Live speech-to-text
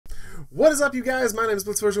What is up, you guys? My name is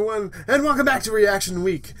BlitzVersion1, and welcome back to Reaction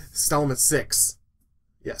Week, installment 6.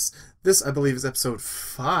 Yes, this, I believe, is episode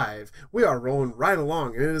 5. We are rolling right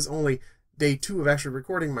along, and it is only day 2 of actually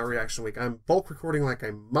recording my Reaction Week. I'm bulk recording like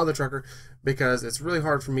a mother trucker, because it's really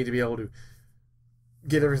hard for me to be able to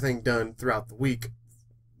get everything done throughout the week,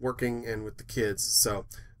 working and with the kids. So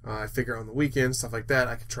I figure on the weekend, stuff like that,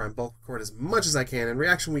 I can try and bulk record as much as I can, and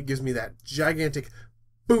Reaction Week gives me that gigantic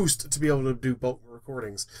boost to be able to do bulk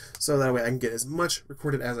recordings, so that way I can get as much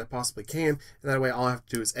recorded as I possibly can, and that way all I have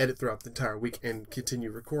to do is edit throughout the entire week and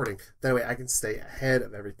continue recording. That way I can stay ahead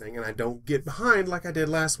of everything, and I don't get behind like I did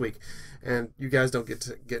last week, and you guys don't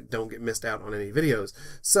get missed out on any videos.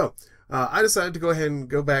 So I decided to go ahead and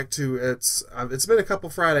go back to it's been a couple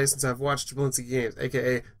Fridays since I've watched Jablinski Games,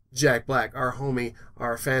 aka Jack Black, our homie,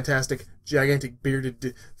 our fantastic, gigantic,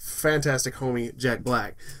 bearded, fantastic homie, Jack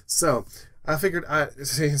Black. So I figured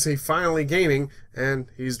see Finally Gaming, and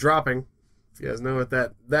he's dropping. If you guys know what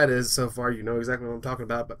that is so far, you know exactly what I'm talking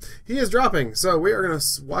about. But he is dropping, so we are going to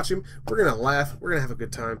watch him. We're going to laugh. We're going to have a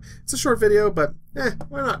good time. It's a short video, but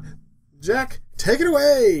why not? Jack, take it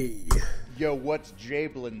away! Yo, what's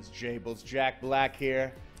Jables? Jack Black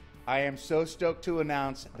here. I am so stoked to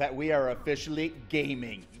announce that we are officially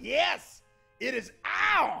gaming. Yes! It is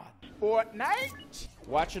on! Fortnite!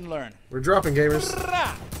 Watch and learn. We're dropping, gamers.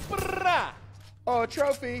 Brah, brah. Oh, a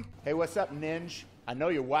trophy. Hey, what's up, Ninja? I know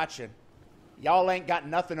you're watching. Y'all ain't got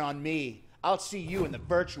nothing on me. I'll see you in the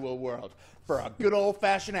virtual world for a good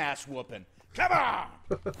old-fashioned ass whooping. Come on!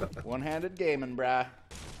 One-handed gaming, brah.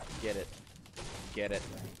 Get it. Get it.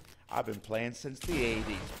 I've been playing since the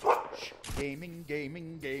 80s.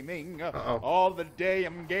 Gaming. All the day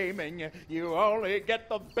I'm gaming. You only get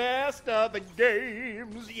the best of the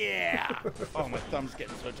games. Yeah. Oh, my thumb's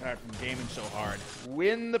getting so tired from gaming so hard.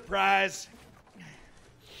 Win the prize.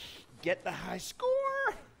 Get the high score.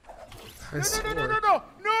 No.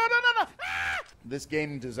 Ah! This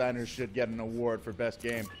gaming designer should get an award for best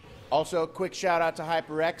game. Also, quick shout out to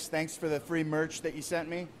HyperX. Thanks for the free merch that you sent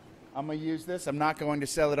me. I'm gonna use this. I'm not going to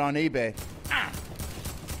sell it on eBay. Ah!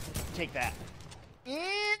 Take that.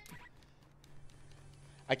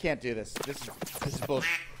 I can't do this. This is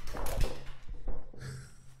bullshit.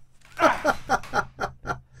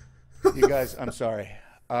 You guys, I'm sorry.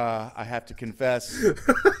 I have to confess,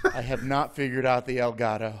 I have not figured out the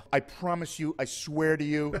Elgato. I promise you, I swear to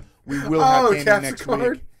you, we will have gaming next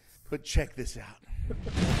week. But check this out.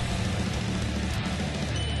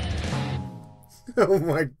 Oh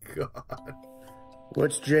my god.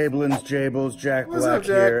 What's Jables? Jack What's Black up,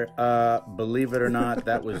 Jack? here. Believe it or not,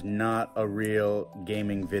 that was not a real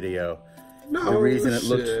gaming video. No, the reason it shit.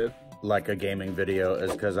 looked like a gaming video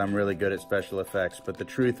is because I'm really good at special effects. But the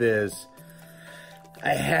truth is,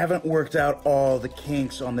 I haven't worked out all the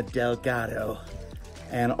kinks on the Delgado.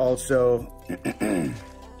 And also,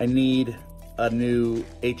 I need a new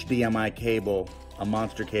HDMI cable, a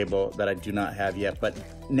monster cable that I do not have yet. But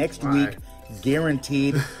next week,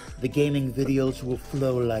 guaranteed, the gaming videos will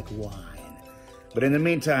flow like wine. But in the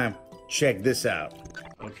meantime, check this out.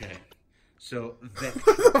 Okay, so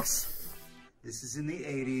this is in the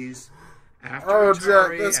 80s. After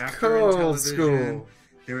Atari, Jack, that's after cold television, school.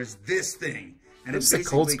 there was this thing, and That's it the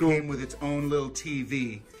cold basically school. came with its own little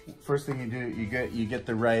TV. First thing you do, you get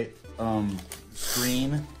the right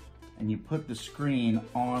screen, and you put the screen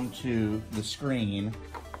onto the screen.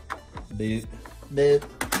 Beep, beep,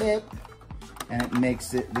 beep. And it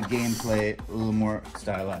makes the gameplay a little more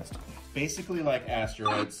stylized. Basically like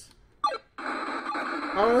asteroids.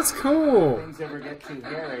 Oh, that's cool. If things ever get too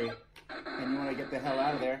hairy and you want to get the hell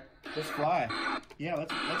out of there, just fly. Yeah,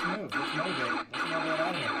 let's move. Let's motivate. Let's move that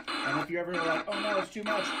out of here. And if you're ever like, oh no, it's too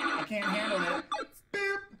much, I can't handle it.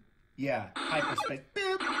 Boop. Yeah, hyperspace.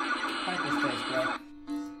 Boop. Hyperspace, bro.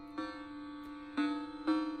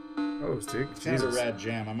 Oh, Steve. It's kind of a rad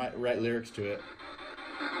jam. I might write lyrics to it.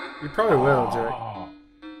 You probably will, Jack.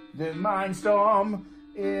 The Mindstorm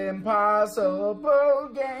Impossible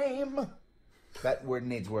Game. That word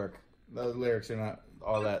needs work. The lyrics are not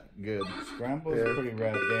all that good. Scramble is a pretty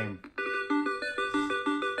rad game.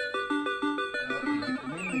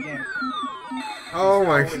 Oh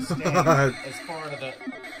my God. god. As far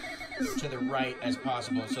to the right as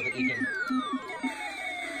possible so that you can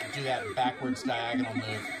do that backwards diagonal move.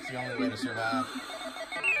 It's the only way to survive.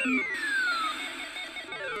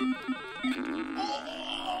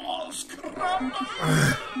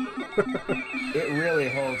 It really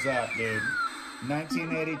holds up, dude.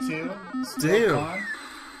 1982. Damn.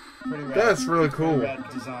 Pretty rad. That's really cool. Pretty rad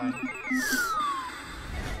design.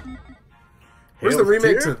 Where's the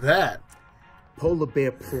remake to that? Polar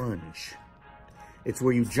Bear Plunge. It's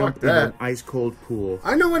where you jump in that. an ice-cold pool.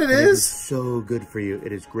 I know what it It is. is so good for you.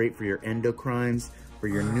 It is great for your endocrines, for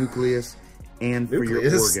your nucleus, and for your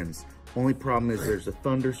Nucleus? organs. Only problem is there's a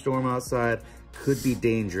thunderstorm outside. Could be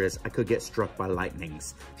dangerous. I could get struck by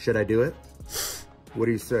lightnings. Should I do it? What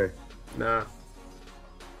do you say? Nah.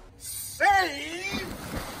 Save!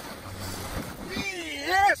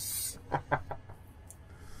 Yes!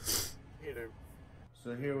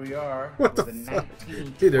 So here we are What with the a fuck?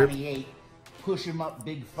 1928 push 'em up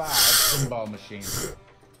Big 5 pinball machine.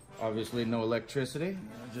 Obviously no electricity,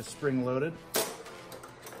 just spring loaded.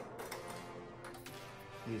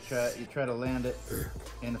 You try to land it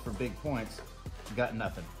in for big points. Got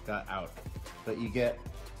nothing. Got out. But you get,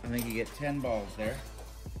 I think you get 10 balls there.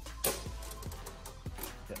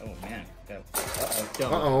 Oh man.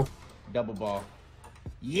 Uh-oh. Double ball.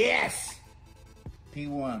 Yes!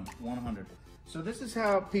 P1, 100. So this is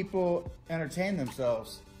how people entertain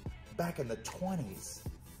themselves back in the 20s.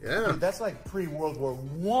 Yeah. Dude, that's like pre-World War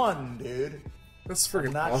I, dude. That's freaking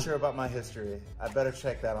I'm not awesome. sure about my history. I better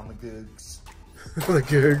check that on the Googs. The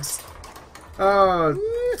Googs.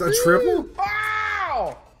 A triple?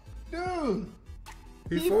 Wow! Dude!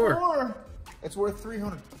 P4. P4. It's worth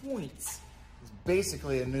 300 points. It's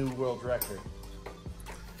basically a new world record.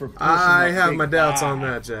 For pushing I up have Big my doubts 5. on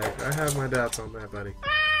that, Jack. I have my doubts on that, buddy.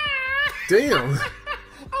 Damn. 1,000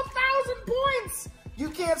 points! You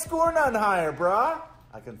can't score none higher, brah.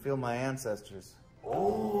 I can feel my ancestors.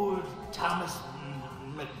 Old Thomas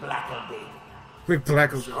McBlackleby,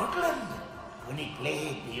 McBlackle. Scotland, when he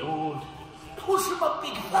played the old push 'em up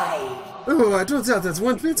Big 5. Oh, I don't doubt that's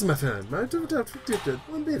 1 bit, my friend. I don't doubt that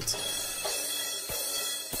 1 bit.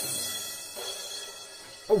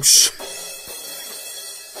 Oh, shit.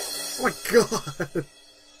 Oh, my God.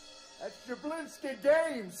 That's Jablinski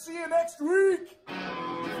Games. See you next week.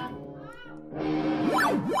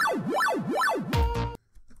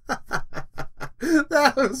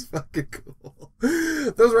 That was fucking cool.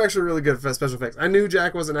 Those were actually really good special effects. I knew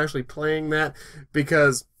Jack wasn't actually playing that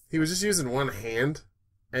because he was just using one hand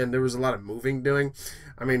and there was a lot of moving doing.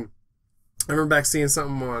 I mean, I remember back seeing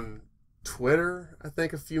something on Twitter, I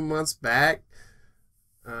think a few months back.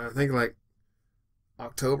 I think like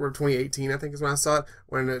October of 2018, I think is when I saw it,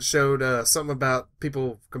 when it showed something about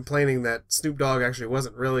people complaining that Snoop Dogg actually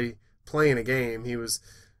wasn't really playing a game. He was,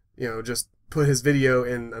 just put his video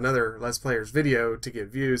in another Let's Player's video to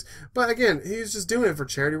get views. But again, he was just doing it for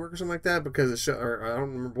charity work or something like that because it show, or I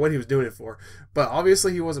don't remember what he was doing it for. But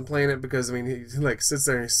obviously he wasn't playing it because, I mean, he like sits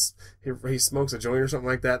there and he smokes a joint or something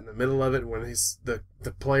like that in the middle of it when he's the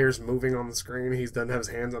player's moving on the screen. He doesn't have his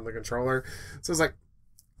hands on the controller. So it's like,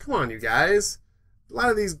 come on, you guys. A lot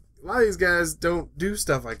of these guys don't do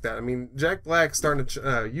stuff like that. I mean, Jack Black starting a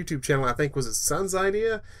YouTube channel, I think was his son's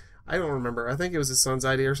idea. I don't remember. I think it was his son's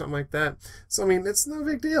idea or something like that. So, I mean, it's no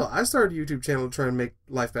big deal. I started a YouTube channel to try and make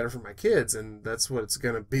life better for my kids, and that's what it's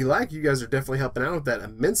going to be like. You guys are definitely helping out with that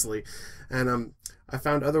immensely. And I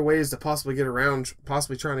found other ways to possibly get around,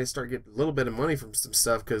 possibly trying to start getting a little bit of money from some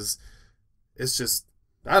stuff, because it's just,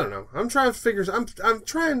 I don't know. I'm trying to figure, I'm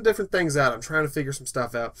trying different things out. I'm trying to figure some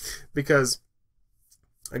stuff out, because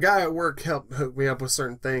a guy at work helped hook me up with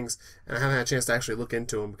certain things, and I haven't had a chance to actually look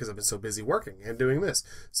into them because I've been so busy working and doing this.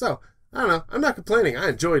 So, I don't know. I'm not complaining. I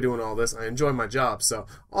enjoy doing all this. I enjoy my job. So,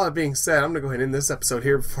 all that being said, I'm going to go ahead and end this episode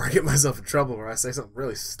here before I get myself in trouble where I say something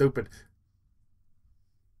really stupid.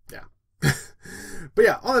 Yeah. But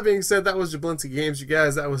yeah, all that being said, that was Jablinski Games, you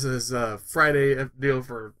guys. That was his Friday deal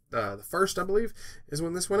for the 1st, I believe, is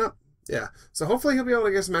when this went up. Yeah, so hopefully he'll be able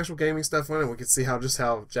to get some actual gaming stuff on, and we can see how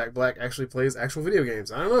Jack Black actually plays actual video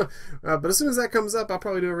games. I don't know, but as soon as that comes up, I'll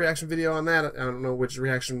probably do a reaction video on that. I don't know which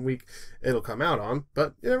reaction week it'll come out on,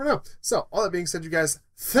 but you never know. So, all that being said, you guys,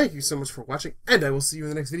 thank you so much for watching, and I will see you in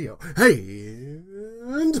the next video. Hey,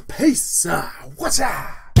 and peace. What's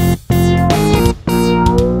up?